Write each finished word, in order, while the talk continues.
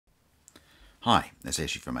Hi, it's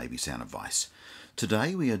Ashley from AV Sound Advice.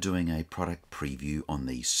 Today we are doing a product preview on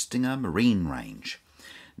the Stinger Marine range.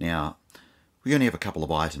 Now, we only have a couple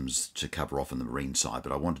of items to cover off on the marine side,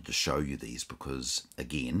 but I wanted to show you these because,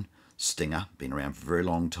 again, Stinger, been around for a very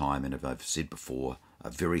long time, and as I've said before,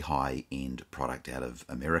 a very high-end product out of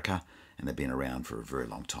America, and they've been around for a very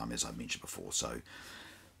long time, as I mentioned before. So,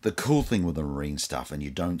 the cool thing with the marine stuff, and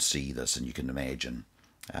you don't see this, and you can imagine,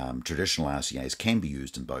 traditional RCAs can be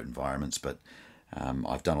used in boat environments, but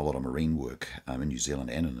I've done a lot of marine work in New Zealand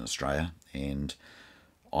and in Australia, and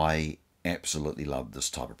I absolutely love this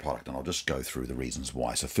type of product, and I'll just go through the reasons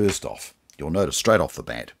why. So first off, you'll notice straight off the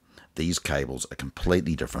bat, these cables are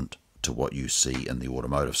completely different to what you see in the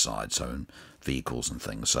automotive side, so in vehicles and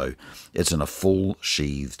things. So it's in a full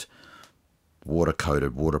sheathed,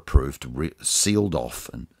 water-coated, waterproofed, sealed-off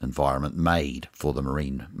environment made for the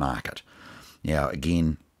marine market. Now,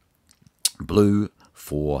 again, blue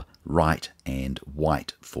for right and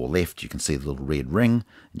white for left. You can see the little red ring,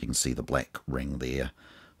 and you can see the black ring there,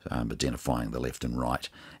 identifying the left and right,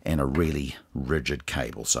 and a really rigid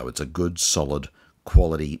cable. So it's a good, solid,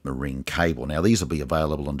 quality marine cable. Now, these will be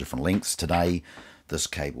available in different lengths. Today, this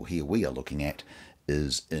cable here we are looking at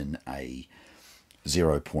is in a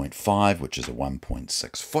 0.5, which is a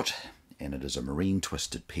 1.6 foot, and it is a marine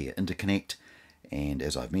twisted pair interconnect. And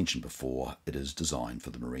as I've mentioned before, it is designed for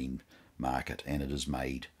the marine market, and it is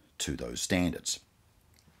made to those standards.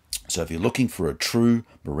 So if you're looking for a true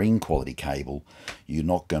marine quality cable, you're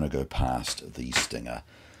not going to go past the Stinger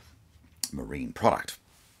marine product.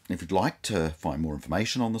 If you'd like to find more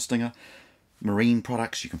information on the Stinger marine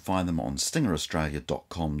products, you can find them on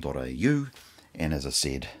SMRCA.5.com.au. And as I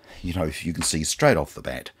said, you can see straight off the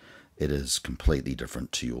bat, it is completely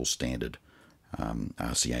different to your standard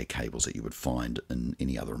RCA cables that you would find in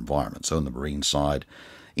any other environment. So in the marine side,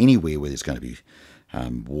 anywhere where there's going to be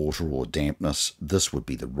water or dampness, this would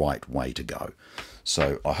be the right way to go.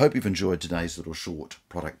 So I hope you've enjoyed today's little short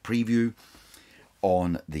product preview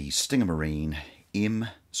on the Stinger Marine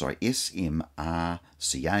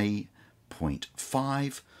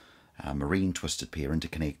SMRCA.5 marine twisted pair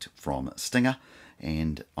interconnect from Stinger,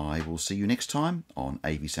 and I will see you next time on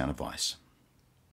AV Sound Advice.